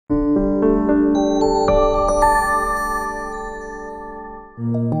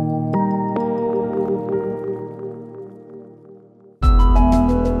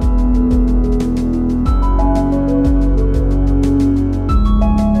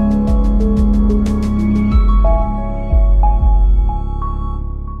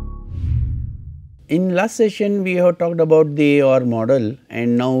In last session we have talked about the OR model,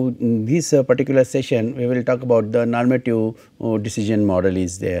 and now in this particular session we will talk about the normative decision model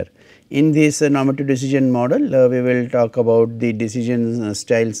is there. In this normative decision model we will talk about the decision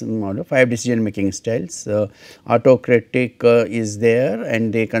styles model, 5 decision making styles. Autocratic is there,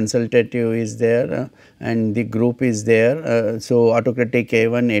 and the consultative is there, and the group is there. So, autocratic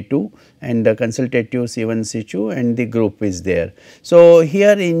A1, A2, and the consultative C1, C2, and the group is there. So,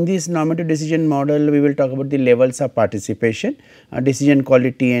 here in this normative decision model we will talk about the levels of participation, decision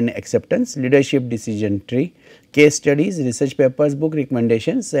quality and acceptance, leadership decision tree, case studies, research papers, book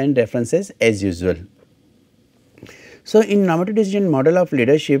recommendations and references as usual. So, in normative decision model of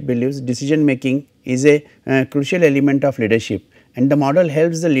leadership believes decision making is a crucial element of leadership, and the model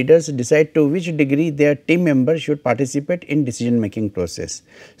helps the leaders decide to which degree their team members should participate in decision making process.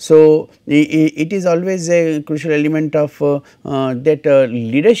 So, it is always a crucial element of that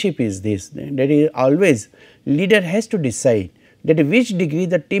leadership is this, that is always leader has to decide that which degree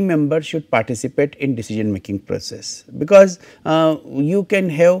the team member should participate in decision making process, because you can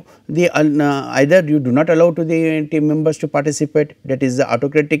have the either you do not allow to the team members to participate, that is the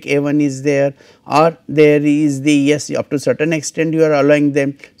autocratic A1 is there, or there is the yes up to certain extent you are allowing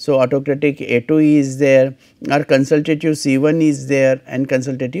them. So, autocratic A2 is there, or consultative C1 is there, and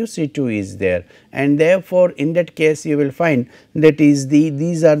consultative C2 is there, and therefore, in that case you will find that is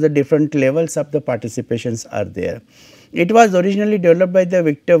these are the different levels of the participations are there. It was originally developed by the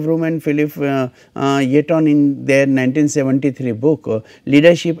Victor Vroom and Philip Yeaton in their 1973 book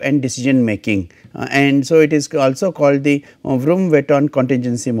Leadership and Decision Making, and so it is also called the Vroom-Yeaton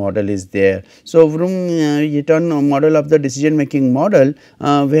contingency model is there. So, Vroom-Yeaton model of the decision making model,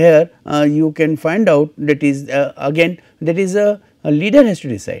 where you can find out that is again that is a leader has to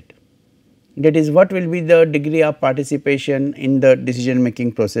decide, that is what will be the degree of participation in the decision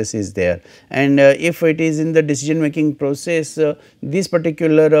making process is there, and if it is in the decision making process this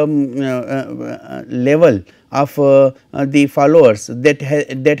particular level of the followers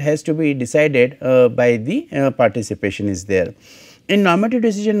that has to be decided by the participation is there. In normative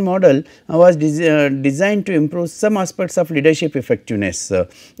decision model was designed to improve some aspects of leadership effectiveness,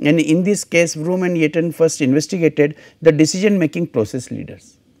 and in this case Vroom and Yeaton first investigated the decision making process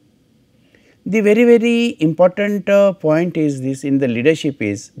leaders. The very important point is this in the leadership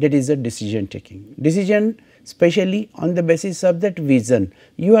is that is a decision taking, decision especially on the basis of that vision.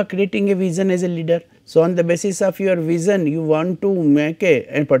 You are creating a vision as a leader. So, on the basis of your vision you want to make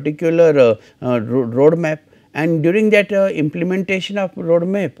a particular roadmap, and during that implementation of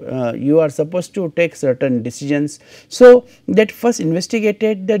roadmap you are supposed to take certain decisions. So, that first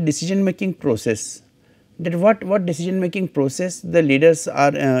investigated the decision making process, that what decision making process the leaders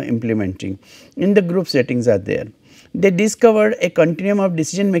are implementing in the group settings are there. They discovered a continuum of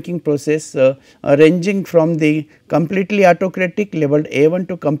decision making process ranging from the completely autocratic labeled A1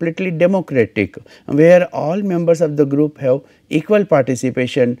 to completely democratic, where all members of the group have equal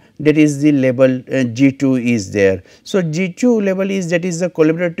participation, that is the label G2 is there. So, G2 label is that is the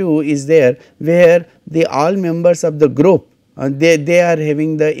collaborative is there, where the all members of the group they are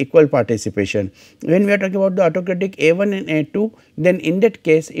having the equal participation. When we are talking about the autocratic A1 and A2, then in that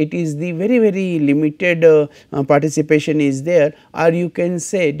case it is the very limited participation is there, or you can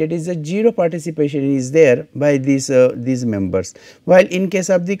say that is a 0 participation is there by these members. While in case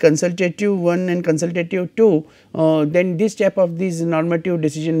of the consultative 1 and consultative 2, then this type of this normative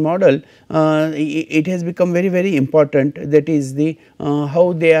decision model it has become very important, that is the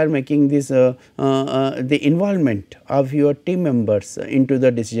how they are making this the involvement of your team members into the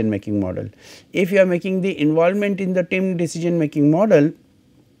decision making model. If you are making the involvement in the team decision making model,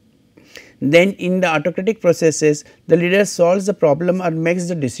 then in the autocratic processes the leader solves the problem or makes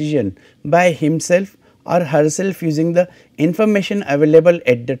the decision by himself or herself using the information available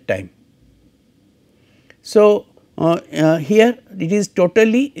at that time. So, here it is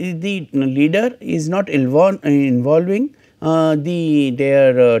totally the leader is not involving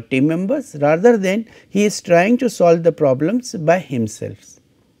their team members, rather than he is trying to solve the problems by himself.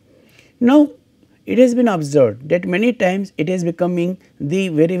 Now, it has been observed that many times it is becoming the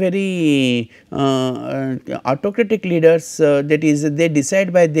very autocratic leaders, that is they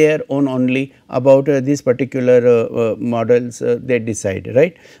decide by their own only about these particular models they decide,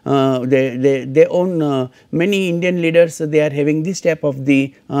 right. They own many Indian leaders, they are having this type of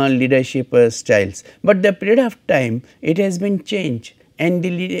the leadership styles, but the period of time it has been changed, and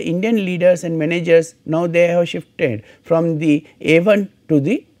the Indian leaders and managers now they have shifted from the A1 to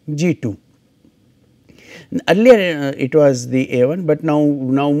the G2. Earlier it was the A1, but now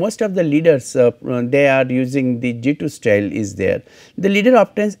most of the leaders they are using the G2 style is there. The leader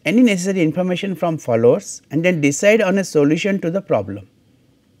obtains any necessary information from followers and then decide on a solution to the problem.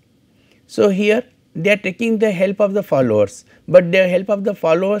 So, here they are taking the help of the followers, but their help of the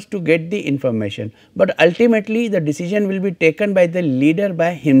followers to get the information, but ultimately the decision will be taken by the leader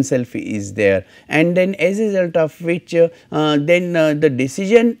by himself is there, and then as a result of which the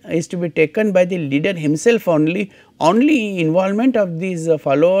decision is to be taken by the leader himself only. Only involvement of these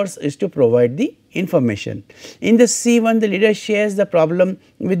followers is to provide the information. In the C1, the leader shares the problem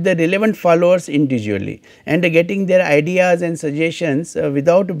with the relevant followers individually and getting their ideas and suggestions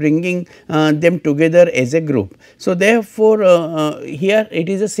without bringing them together as a group. So, therefore, here it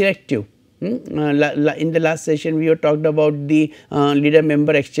is a selective. In the last session we have talked about the leader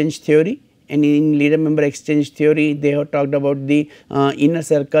member exchange theory, and in leader member exchange theory they have talked about the inner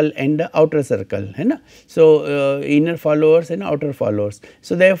circle and the outer circle. So, inner followers and outer followers.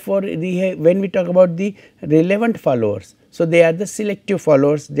 So, therefore, when we talk about the relevant followers, so they are the selective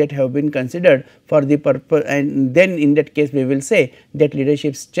followers that have been considered for the purpose, and then in that case we will say that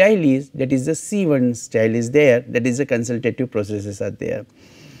leadership style is, that is the C1 style is there, that is the consultative processes are there.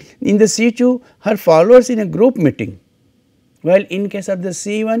 In the C2, her followers in a group meeting, while in case of the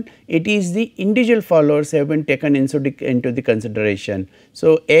C1 it is the individual followers have been taken into the consideration.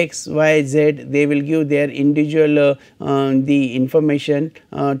 So, X, Y, Z they will give their individual the information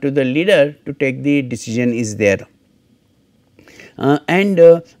to the leader to take the decision is there. And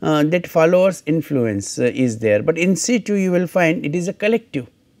that followers influence is there, but in C2 you will find it is a collective.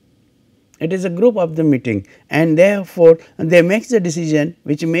 It is a group of the meeting, and therefore, they make the decision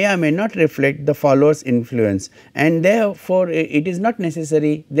which may or may not reflect the followers influence, and therefore, it is not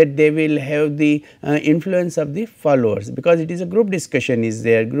necessary that they will have the influence of the followers, because it is a group discussion is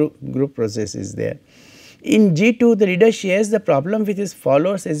there, group process is there. In G2, the leader shares the problem with his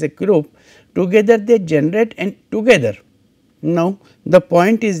followers as a group, together they generate and together. Now, the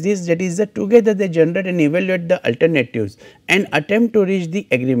point is this, that is that together they generate and evaluate the alternatives and attempt to reach the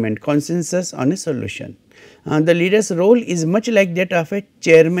agreement consensus on a solution. The leader's role is much like that of a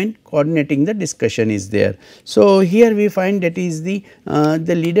chairman coordinating the discussion is there. So, here we find that is the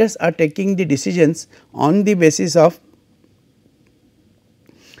leaders are taking the decisions on the basis of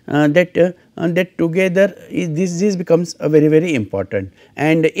that together this becomes a very important,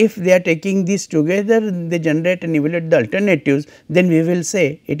 and if they are taking this together they generate and evaluate the alternatives, then we will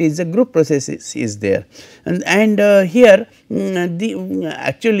say it is a group process is there. And here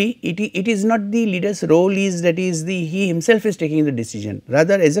actually it is not the leader's role is, that is he himself is taking the decision,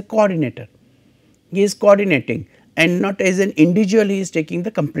 rather as a coordinator he is coordinating, and not as an individual he is taking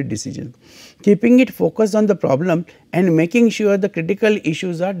the complete decision, keeping it focused on the problem and making sure the critical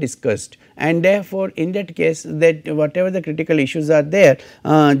issues are discussed, and therefore, in that case that whatever the critical issues are there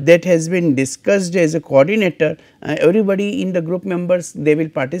that has been discussed as a coordinator, everybody in the group members they will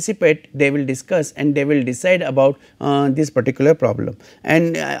participate, they will discuss and they will decide about this particular problem,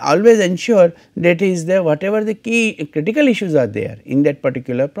 and always ensure that is there whatever the key critical issues are there in that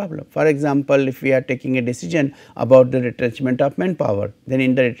particular problem. For example, if we are taking a decision about the retrenchment of manpower, then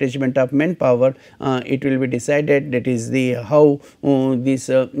in the retrenchment of manpower it will be decided that is the how this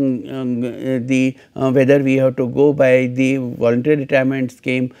whether we have to go by the voluntary retirement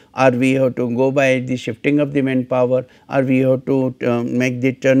scheme, or we have to go by the shifting of the manpower, or we have to make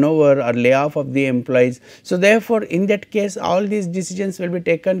the turnover or layoff of the employees. So, therefore, in that case all these decisions will be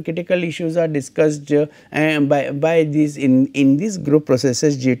taken, critical issues are discussed by these in these group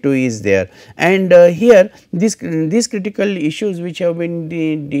processes G2 is there, and here these critical issues which have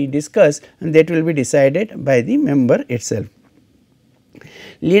been discussed, that will be decided by the member itself.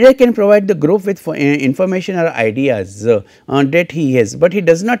 Leader can provide the group with information or ideas that he has, but he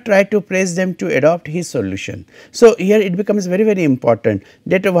does not try to press them to adopt his solution. So, here it becomes very important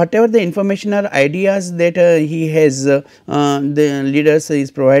that whatever the information or ideas that he has, the leaders is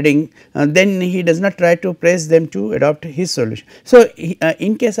providing, then he does not try to press them to adopt his solution. So,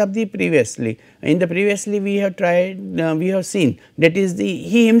 in case of the previously we have tried, we have seen that is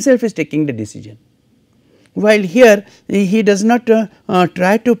he himself is taking the decision, while here he does not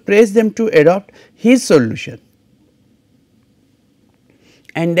try to press them to adopt his solution.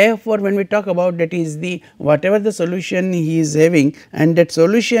 And therefore, when we talk about that is the whatever the solution he is having, and that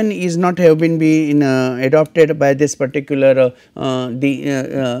solution is not have been adopted by this particular by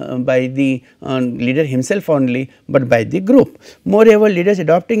the leader himself only, but by the group. Moreover, leaders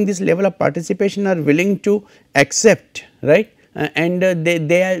adopting this level of participation are willing to accept, right, and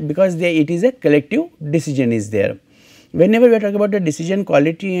they are, because it is a collective decision is there. whenever we are talking about the decision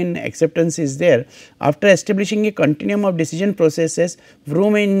quality and acceptance is there, after establishing a continuum of decision processes,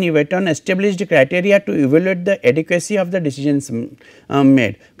 Vroom and Wheaton established criteria to evaluate the adequacy of the decisions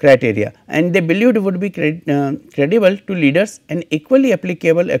made criteria, and they believed would be credible to leaders and equally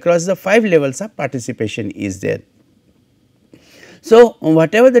applicable across the 5 levels of participation is there. So,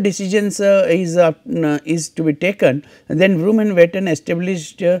 whatever the decisions is to be taken, then Vroom and Wheaton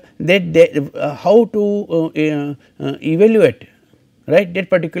established that how to evaluate, right,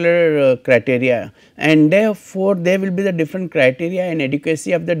 that particular criteria, and therefore, there will be the different criteria and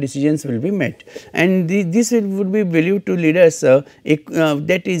adequacy of the decisions will be met, and this would be believed to leaders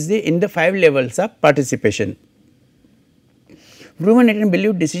that is in the 5 levels of participation. Vroom and Wheaton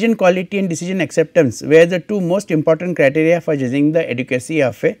believed decision quality and decision acceptance were the 2 most important criteria for judging the adequacy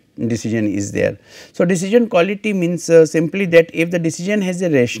of a decision is there. So, decision quality means simply that if the decision has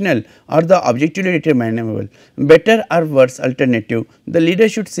a rational or the objectively determinable better or worse alternative, the leader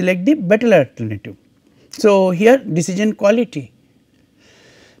should select the better alternative. So, here decision quality,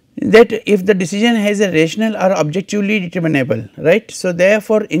 that if the decision has a rational or objectively determinable, right. So,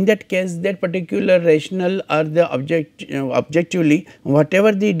 therefore, in that case that particular rational or the objectively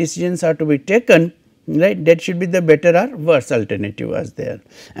whatever the decisions are to be taken, right, that should be the better or worse alternative was there,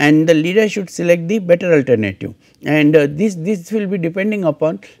 and the leader should select the better alternative, and this will be depending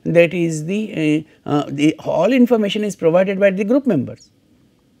upon that is the all information is provided by the group members,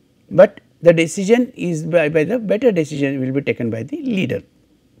 but the decision is by the better decision will be taken by the leader.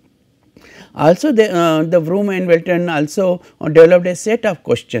 Also the Vroom and Wheaton also developed a set of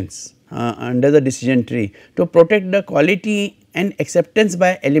questions under the decision tree to protect the quality and acceptance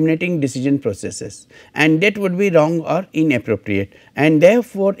by eliminating decision processes, and that would be wrong or inappropriate, and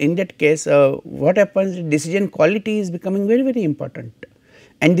therefore, in that case what happens, decision quality is becoming very important,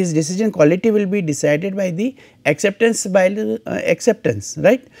 and this decision quality will be decided by the acceptance by the acceptance,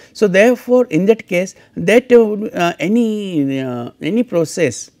 right. So, therefore, in that case that any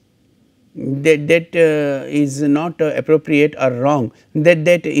process that is not appropriate or wrong,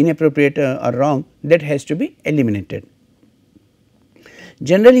 that inappropriate or wrong, that has to be eliminated.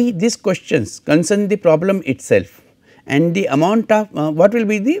 Generally, these questions concern the problem itself and the amount of what will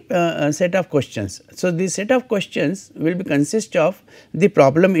be the set of questions. So, the set of questions will be consist of the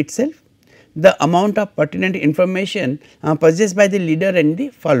problem itself, the amount of pertinent information possessed by the leader and the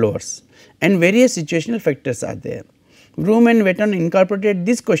followers, and various situational factors are there. Vroom and Wheaton incorporated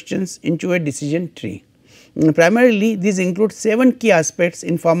these questions into a decision tree. Primarily, these include 7 key aspects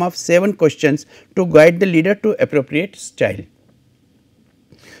in form of 7 questions to guide the leader to appropriate style.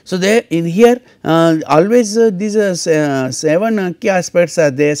 So, there in here always these 7 key aspects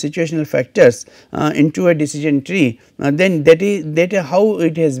are there, situational factors into a decision tree, then that is how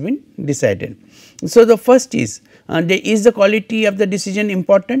it has been decided. So, the first is the quality of the decision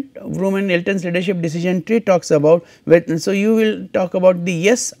important. Vroom and Wheaton's leadership decision tree talks about, so you will talk about the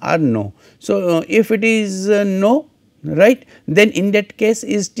yes or no. So, if it is no, right, then in that case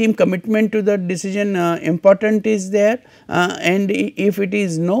is team commitment to the decision important is there, and if it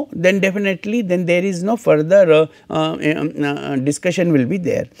is no, then definitely then there is no further discussion will be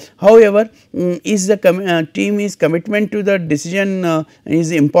there. However, is the team is commitment to the decision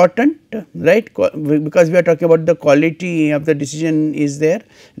is important, right, because we are talking about the quality of the decision is there,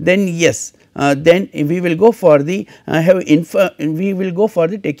 then yes, then we will go for the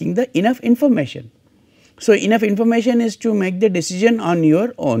taking the enough information. So, enough information is to make the decision on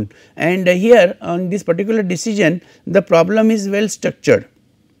your own, and here on this particular decision the problem is well structured.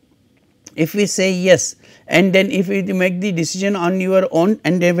 If we say yes, and then if we make the decision on your own,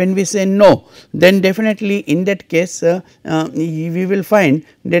 and then when we say no, then definitely in that case we will find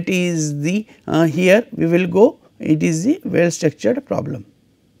that is the here we will go, it is the well structured problem,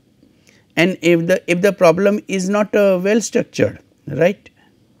 and if the problem is not well structured, right,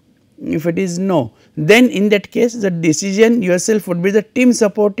 if it is no, then in that case the decision yourself would be the team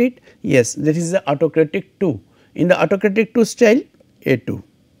supported, yes, that is the autocratic 2. In the autocratic 2 style, A2.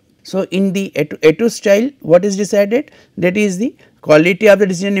 So, in the A2 style what is decided, that is the quality of the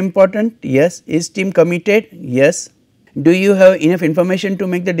decision important, yes, is team committed, yes. Do you have enough information to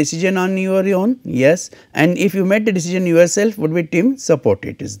make the decision on your own? Yes, and if you made the decision yourself would be team support,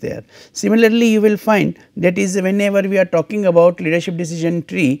 it is there. Similarly, you will find that is whenever we are talking about leadership decision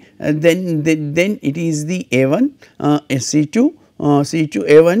tree, then it is the A1, C2,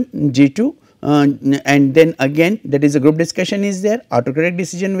 A1, G2, and then again that is a group discussion is there, autocratic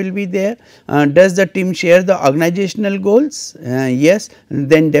decision will be there. Does the team share the organizational goals? Yes,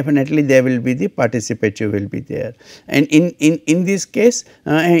 then definitely there will be the participative will be there. And in this case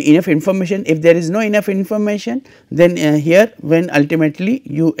enough information, if there is no enough information, then here when ultimately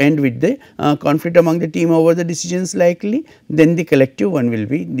you end with the conflict among the team over the decisions likely, then the collective one will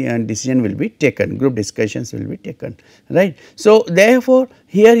be, the decision will be taken, group discussions will be taken, right. So, therefore,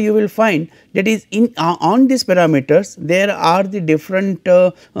 here you will find that is in on these parameters there are the different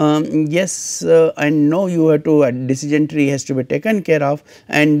yes and no, you have to decision tree has to be taken care of,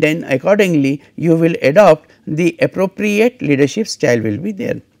 and then accordingly you will adopt the appropriate leadership style will be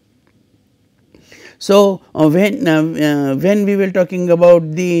there. So, when we will talking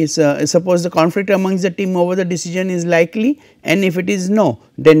about this suppose the conflict amongst the team over the decision is likely, and if it is no,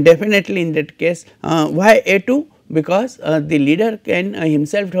 then definitely in that case why A2, because the leader can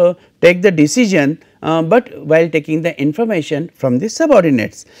himself take the decision, but while taking the information from the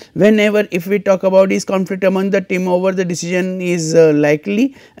subordinates. Whenever if we talk about is conflict among the team over the decision is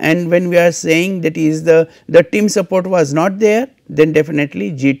likely, and when we are saying that is the team support was not there, then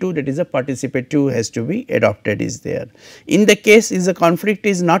definitely G2, that is a participative has to be adopted is there. In the case is the conflict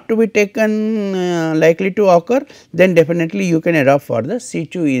is not to be taken likely to occur, then definitely you can adopt for the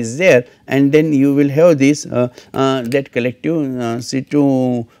C2 is there, and then you will have this that collective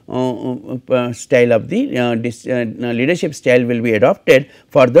C2 style of the leadership style will be adopted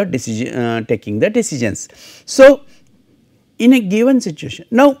for the decision taking the decisions. So, in a given situation,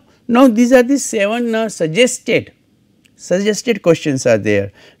 now these are the 7 suggested questions are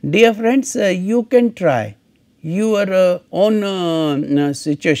there. Dear friends, you can try your own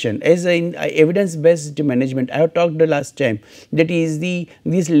situation as in evidence based management. I have talked the last time, that is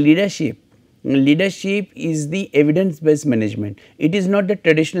this leadership is the evidence based management, it is not the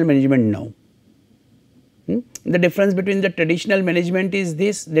traditional management now. The difference between the traditional management is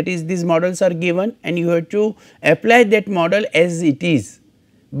this, that is these models are given and you have to apply that model as it is,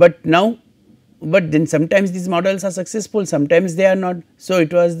 but now then sometimes these models are successful, sometimes they are not. So,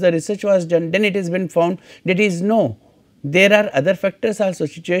 it was the research was done, then it has been found that is no, there are other factors also,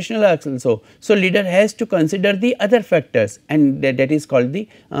 situational also. So, leader has to consider the other factors, and that is called the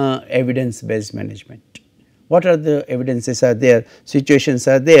evidence based management. What are the evidences are there, situations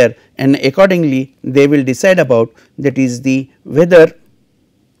are there, and accordingly they will decide about that is the whether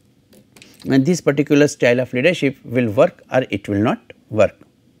this particular style of leadership will work or it will not work.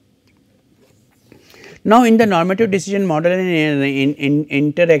 Now, in the normative decision model and in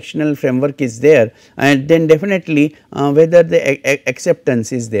interactional framework is there, and then definitely whether the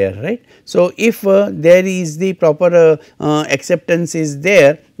acceptance is there, right. So, if there is the proper acceptance is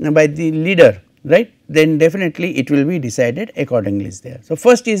there by the leader, right, then definitely it will be decided accordingly is there. So,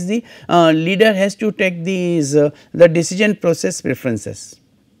 first is the leader has to take these the decision process preferences.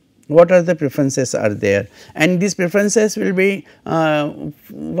 What are the preferences are there, and these preferences will be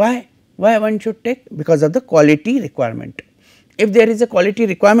why one should take, because of the quality requirement. If there is a quality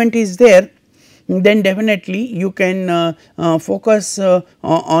requirement is there, then definitely you can focus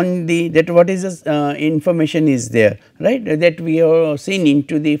on the that what is the information is there, right, that we have seen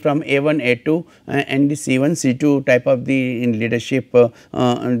into the from A1, A2 and the C1, C2 type of the in leadership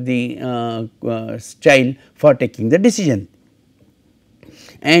style for taking the decision.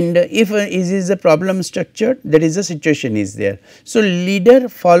 And if it is a problem structured, that is the situation is there. So, leader,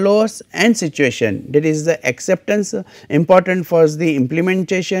 followers and situation, that is the acceptance important for the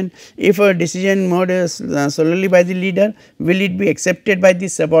implementation. If a decision mode is solely by the leader, will it be accepted by the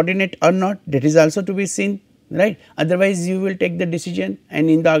subordinate or not, that is also to be seen, right. Otherwise, you will take the decision and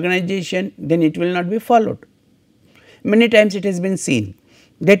in the organization then it will not be followed. Many times it has been seen,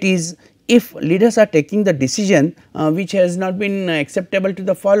 that is if leaders are taking the decision which has not been acceptable to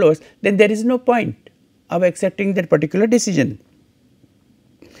the followers, then there is no point of accepting that particular decision.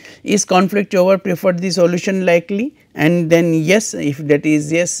 Is conflict over preferred the solution likely, and then yes, if that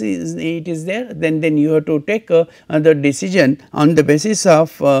is yes it is there, then you have to take the decision on the basis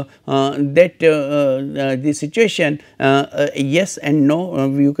of that the situation yes and no,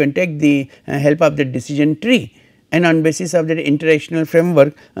 you can take the help of the decision tree, and on basis of that interactional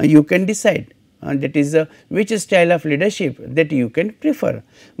framework you can decide that is which style of leadership that you can prefer.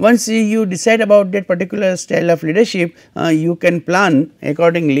 Once you decide about that particular style of leadership, you can plan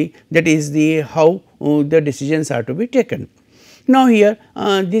accordingly, that is the how the decisions are to be taken. Now, here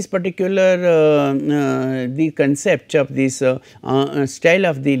this particular the concept of this style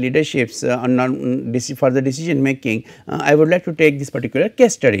of the leaderships for the decision making, I would like to take this particular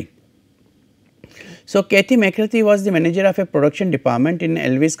case study. So, Kathy McCarthy was the manager of a production department in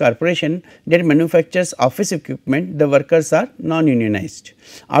Elvis Corporation that manufactures office equipment. The workers are non-unionized.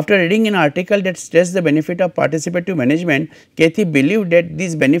 After reading an article that stressed the benefit of participative management, Kathy believed that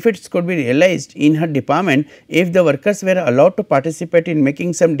these benefits could be realized in her department if the workers were allowed to participate in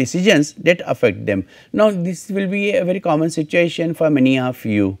making some decisions that affect them. Now, this will be a very common situation for many of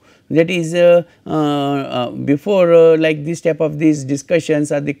you. That is before like this type of these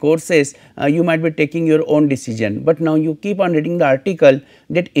discussions or the courses, you might be taking your own decision, but now you keep on reading the article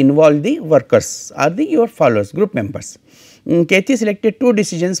that involve the workers or the your followers, group members. Kathy selected two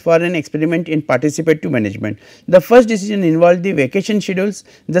decisions for an experiment in participative management. The first decision involved the vacation schedules,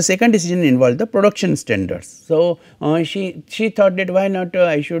 the second decision involved the production standards. So, she thought that why not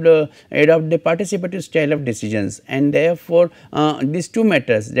I should adopt the participative style of decisions, and therefore, these two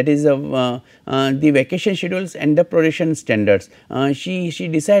matters, that is the vacation schedules and the production standards. She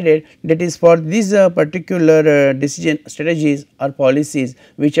decided that is for these particular decision strategies or policies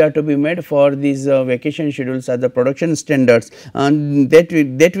which are to be made for these vacation schedules or the production standards,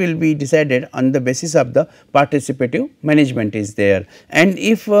 that will be decided on the basis of the participative management is there. And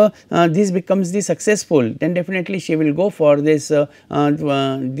if this becomes the successful, then definitely she will go for this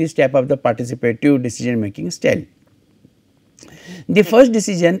this type of the participative decision making style. The first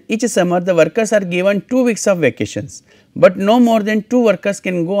decision, each summer the workers are given 2 weeks of vacations, but no more than 2 workers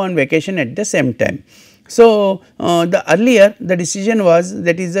can go on vacation at the same time. So, the earlier the decision was,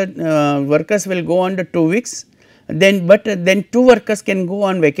 that is workers will go on the 2 weeks, but then 2 workers can go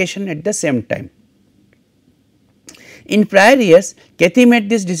on vacation at the same time. In prior years, Kathy made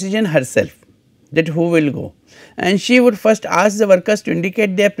this decision herself, that who will go, and she would first ask the workers to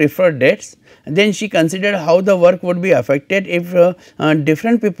indicate their preferred dates. Then she considered how the work would be affected if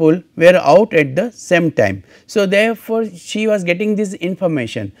different people were out at the same time. So, therefore, she was getting this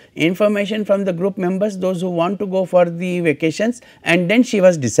information from the group members, those who want to go for the vacations, and then she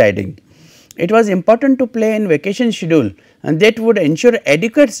was deciding. It was important to plan a vacation schedule, and that would ensure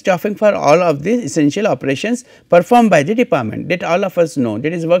adequate staffing for all of these essential operations performed by the department, that all of us know,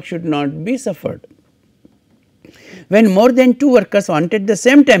 that is work should not be suffered. When more than 2 workers wanted the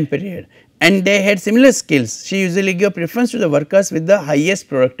same time period and they had similar skills, she usually gave preference to the workers with the highest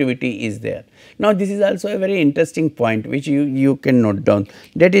productivity is there. Now, this is also a very interesting point which you can note down,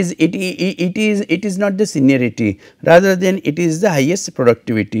 that is it is not the seniority, rather than it is the highest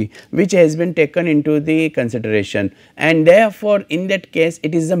productivity which has been taken into the consideration, and therefore, in that case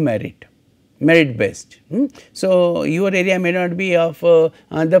it is the merit based. So, your area may not be of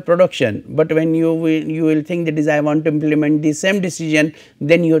the production, but when you will think that is I want to implement the same decision,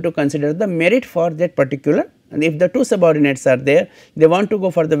 then you have to consider the merit for that particular, and if the two subordinates are there, they want to go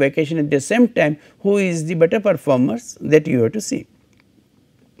for the vacation at the same time, who is the better performers, that you have to see.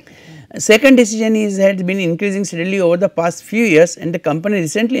 Second decision has been increasing steadily over the past few years, and the company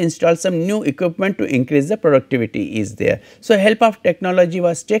recently installed some new equipment to increase the productivity is there. So, help of technology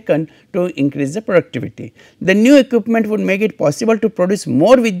was taken to increase the productivity. The new equipment would make it possible to produce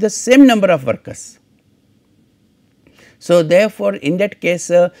more with the same number of workers. So, therefore, in that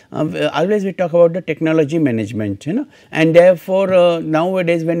case always we talk about the technology management, and therefore,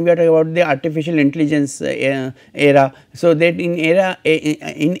 nowadays when we are talking about the artificial intelligence era, so that in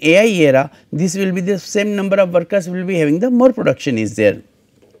AI era, this will be the same number of workers will be having the more production is there.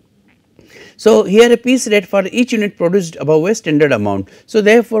 So, here a piece rate for each unit produced above a standard amount. So,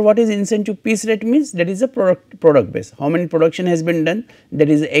 therefore, what is incentive piece rate means, that is a product base, how many production has been done, that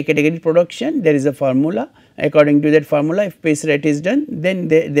is a category production, there is a formula, according to that formula if piece rate is done, then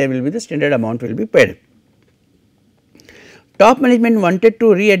there will be the standard amount will be paid. Top management wanted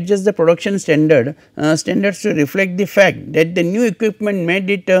to readjust the production standards to reflect the fact that the new equipment made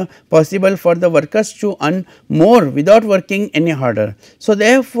it possible for the workers to earn more without working any harder. So,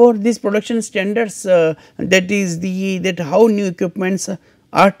 therefore, these production standards that how new equipments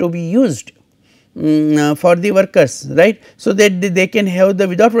are to be used for the workers, right. So, that they can have the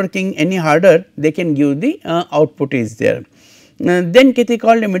without working any harder, they can give the output is there. Then Kathy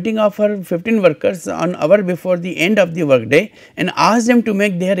called a meeting of her 15 workers on hour before the end of the work day and asked them to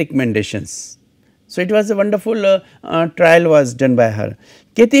make their recommendations. So, it was a wonderful trial was done by her.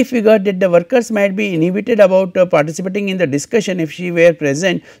 Kathy figured that the workers might be inhibited about participating in the discussion if she were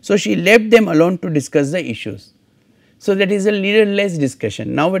present. So, she left them alone to discuss the issues. So, that is a leader-less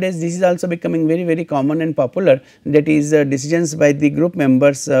discussion. Nowadays, this is also becoming very common and popular, that is decisions by the group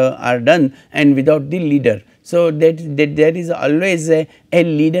members are done and without the leader. So, that there is always a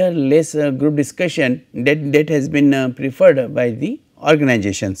leader-less group discussion that has been preferred by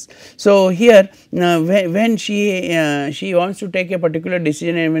organizations. So, here when she wants to take a particular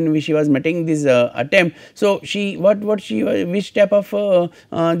decision, and when she was making this attempt, so she what she which type of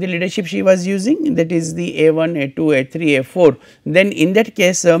the leadership she was using, that is the A1, A2, A3, A4. Then in that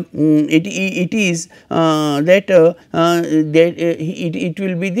case it is that it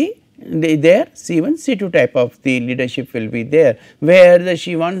will be there C1, C2 type of the leadership will be there, where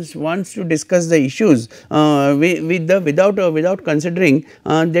she wants to discuss the issues without considering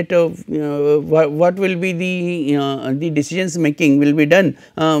that what will be the decisions making will be done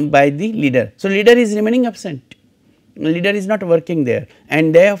by the leader. So, leader is remaining absent, leader is not working there,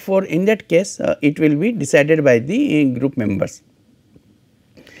 and therefore, in that case it will be decided by the group members.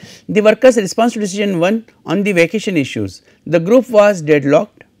 The workers' response to decision 1 on the vacation issues. The group was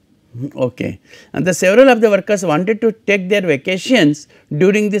deadlocked. Okay. And the several of the workers wanted to take their vacations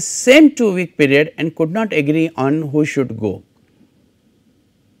during the same 2-week period and could not agree on who should go.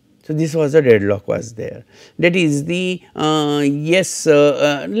 So, this was a deadlock was there. That is the yes,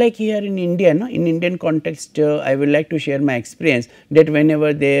 like here in India, no? In Indian context, I would like to share my experience that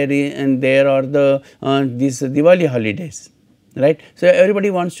whenever there are the these Diwali holidays, right. So, everybody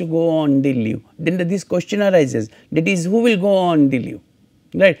wants to go on the leave. Then this question arises, that is who will go on the leave,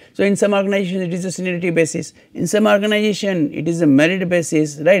 right. So, in some organization it is a seniority basis, in some organization it is a merit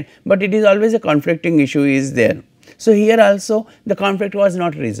basis, right, but it is always a conflicting issue is there. So, here also the conflict was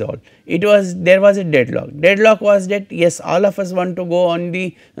not resolved, there was a deadlock. Deadlock was that yes, all of us want to go on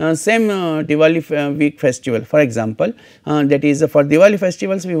the same Diwali week festival, for example, that is for Diwali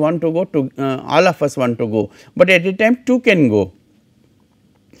festivals we want to go to, all of us want to go, but at a time 2 can go.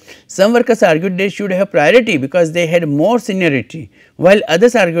 Some workers argued they should have priority because they had more seniority, while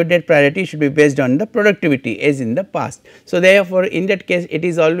others argued that priority should be based on the productivity as in the past. So, therefore, in that case it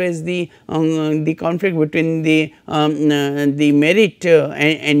is always the conflict between the merit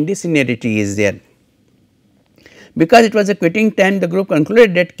and the seniority is there. Because it was a quitting time, the group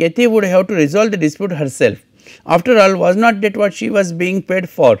concluded that Kathy would have to resolve the dispute herself. After all, was not that what she was being paid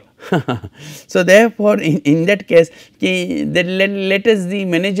for? So, therefore, in that case let us the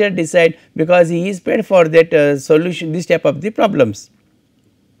manager decide, because he is paid for that solution, this type of the problems.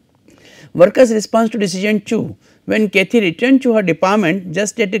 Workers' response to decision 2. When Kathy returned to her department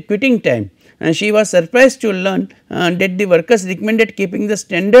just at a quitting time, and she was surprised to learn that the workers recommended keeping the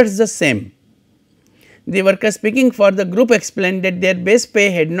standards the same. The workers speaking for the group explained that their base pay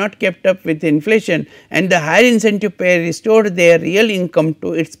had not kept up with inflation and the higher incentive pay restored their real income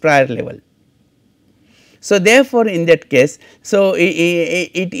to its prior level. So, therefore, in that case, so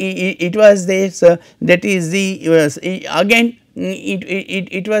it was this that is the again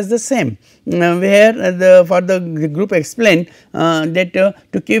it was the same, where for the group explained that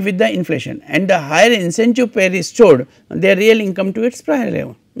to keep with the inflation and the higher incentive pay restored their real income to its prior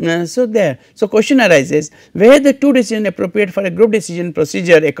level. So, question arises, where the 2 decision appropriate for a group decision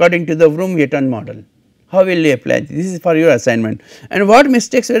procedure according to the Vroom-Wheaton model? How will you apply this? This is for your assignment. And what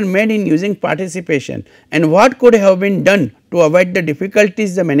mistakes were made in using participation, and what could have been done to avoid the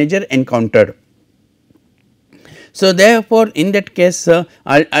difficulties the manager encountered? So, therefore, in that case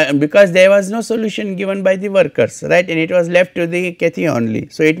because there was no solution given by the workers, right, and it was left to the Kathy only.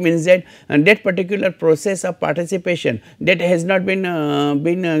 So, it means that that particular process of participation that has not been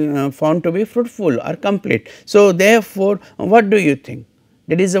found to be fruitful or complete. So, therefore, what do you think?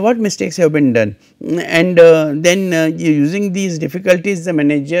 That is what mistakes have been done, and then using these difficulties the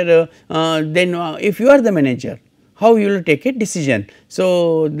manager then if you are the manager, how you will take a decision.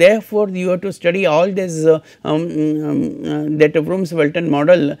 So, therefore, you have to study all this that Vroom-Wheaton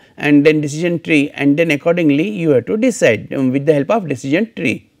model and then decision tree, and then accordingly you have to decide with the help of decision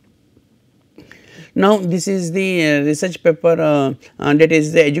tree. Now, this is the research paper that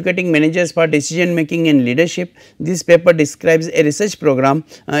is the educating managers for decision making and leadership. This paper describes a research program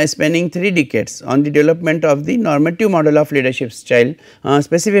spanning 3 decades on the development of the normative model of leadership style,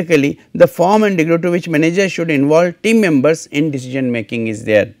 specifically the form and degree to which managers should involve team members in decision making is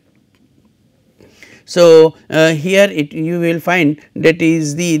there. So, here you will find that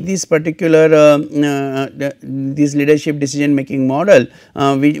is this particular this leadership decision making model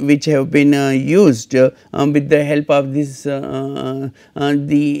which have been used with the help of this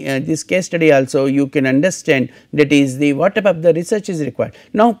this case study also you can understand that is the what type of the research is required.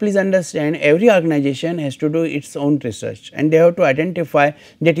 Now, please understand, every organization has to do its own research and they have to identify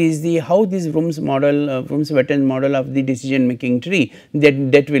that is the how this Vroom-Wheaton model of the decision making tree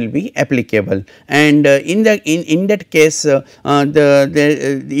that will be applicable. And in that case it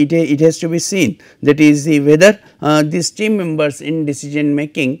has to be seen that is whether these team members in decision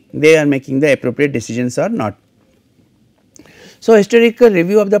making they are making the appropriate decisions or not. So, historical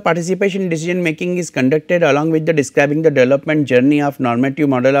review of the participation in decision making is conducted along with the describing the development journey of normative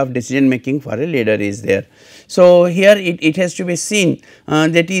model of decision making for a leader is there. So, here it has to be seen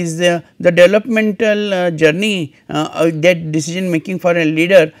that is the developmental journey that decision making for a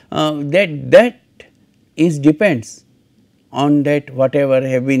leader that is depends on that whatever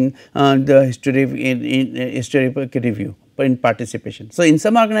have been the historical review in participation. So, in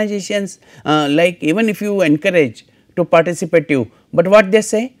some organizations like even if you encourage to participate you, but what they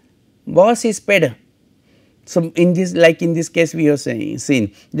say boss is paid. So, in this like in this case we have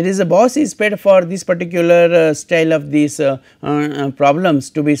seen there is a boss is paid for this particular style of these problems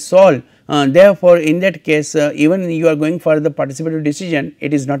to be solved. Therefore, in that case even you are going for the participative decision,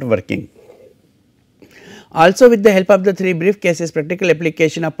 it is not working. Also, with the help of the 3 brief cases, practical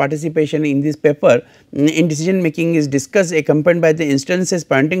application of participation in this paper in decision making is discussed, accompanied by the instances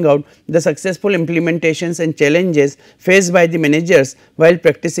pointing out the successful implementations and challenges faced by the managers while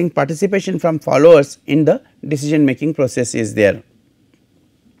practicing participation from followers in the decision making process is there.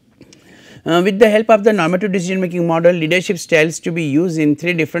 With the help of the normative decision making model, leadership styles to be used in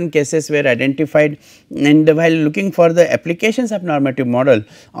 3 different cases were identified, and while looking for the applications of normative model,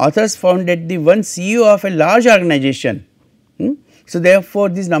 authors found that the one CEO of a large organization. So, therefore,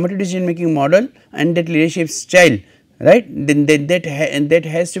 this normative decision making model and that leadership style, right, then that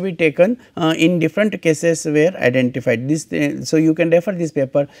has to be taken in different cases were identified. This so you can refer this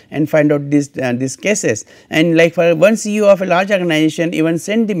paper and find out these cases, and like for one CEO of a large organization even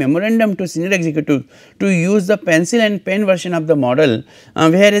sent the memorandum to senior executive to use the pencil and pen version of the model,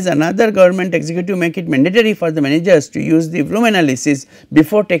 whereas another government executive make it mandatory for the managers to use the room analysis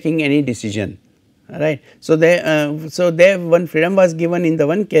before taking any decision. Right. So, there one freedom was given in the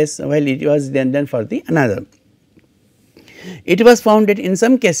one case, while it was then done for the another. It was found that in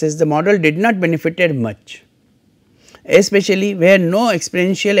some cases the model did not benefited much, especially where no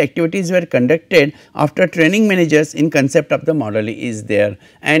experiential activities were conducted after training managers in concept of the model is there,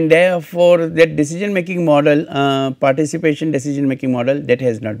 and therefore, that decision making model participation decision making model that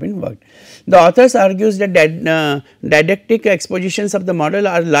has not been worked. The authors argues that didactic expositions of the model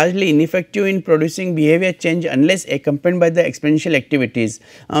are largely ineffective in producing behavior change unless accompanied by the experiential activities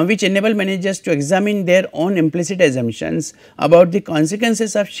which enable managers to examine their own implicit assumptions about the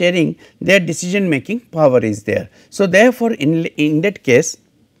consequences of sharing their decision making power is there. So, therefore, in that case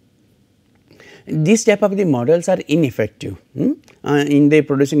these type of the models are ineffective in the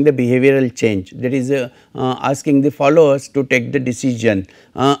producing the behavioral change, that is asking the followers to take the decision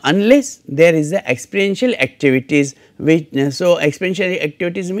unless there is the experiential activities which so experiential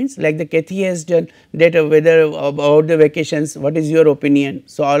activities means like the Kathy has done that whether about the vacations, what is your opinion.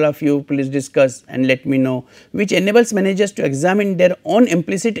 So, all of you please discuss and let me know, which enables managers to examine their own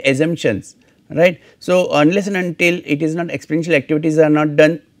implicit assumptions, right. So, unless and until it is not experiential activities are not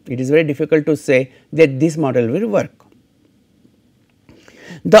done, it is very difficult to say that this model will work.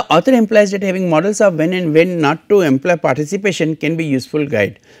 The author implies that having models of when and when not to employ participation can be useful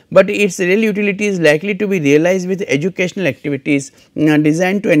guide, but its real utility is likely to be realized with educational activities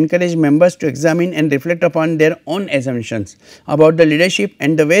designed to encourage members to examine and reflect upon their own assumptions about the leadership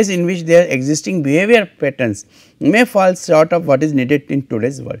and the ways in which their existing behavior patterns may fall short of what is needed in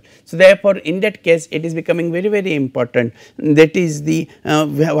today's world. So, therefore, in that case it is becoming very important, that is the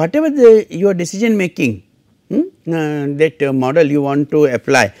whatever your decision making that model you want to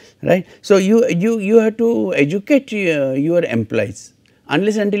apply, right. So, you have to educate your employees,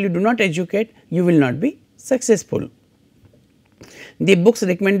 unless until you do not educate you will not be successful. The books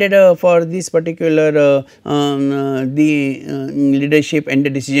recommended for this particular leadership and the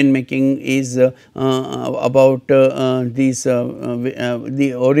decision making is about this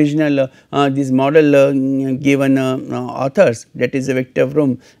the original this model given authors, that is Victor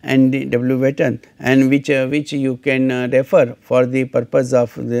Vroom and W. Wheaton, and which you can refer for the purpose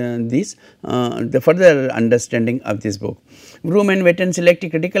of the further understanding of this book. Vroom and Wheaton select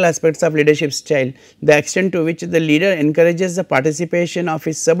critical aspects of leadership style, the extent to which the leader encourages the participation of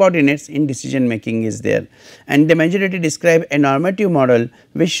his subordinates in decision making is there, and the majority describe a normative model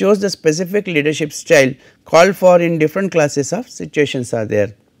which shows the specific leadership style called for in different classes of situations are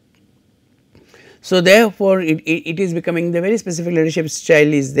there. So, therefore, it is becoming the very specific leadership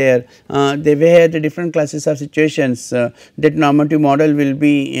style is there, where the different classes of situations that normative model will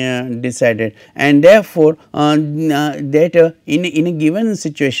be decided, and therefore, that in a given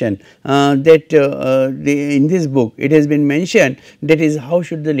situation that in this book it has been mentioned, that is how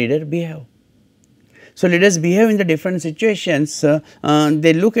should the leader behave. So, leaders behave in the different situations,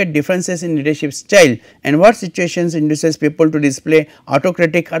 they look at differences in leadership style and what situations induces people to display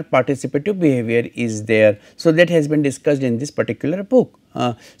autocratic or participative behavior is there. So, that has been discussed in this particular book.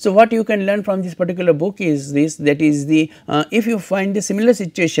 So, what you can learn from this particular book is this, that is the if you find the similar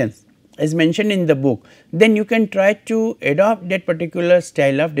situations as mentioned in the book, then you can try to adopt that particular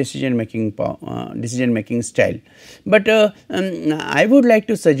style of decision making style. But I would like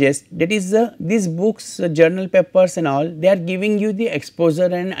to suggest that is these books, journal papers and all, they are giving you the exposure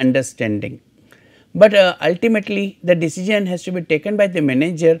and understanding. But ultimately the decision has to be taken by the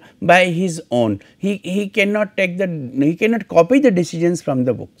manager by his own. He cannot take he cannot copy the decisions from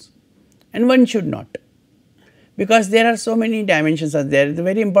the books, and one should not, because there are so many dimensions are there. The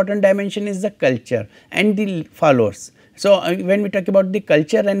very important dimension is the culture and the followers. So, when we talk about the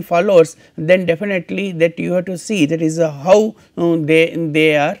culture and followers, then definitely that you have to see that is how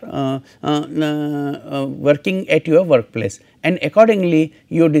they are working at your workplace, and accordingly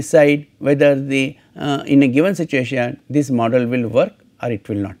you decide whether the in a given situation this model will work or it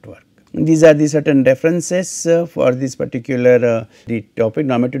will not work. These are the certain references for this particular the topic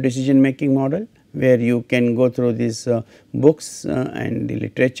normative decision making model, where you can go through these books and the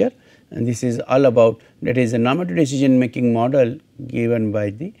literature, and this is all about, that is a normative decision making model given by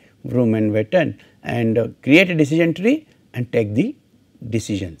the Vroom and Wheaton, and create a decision tree and take the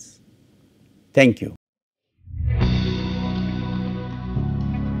decisions. Thank you.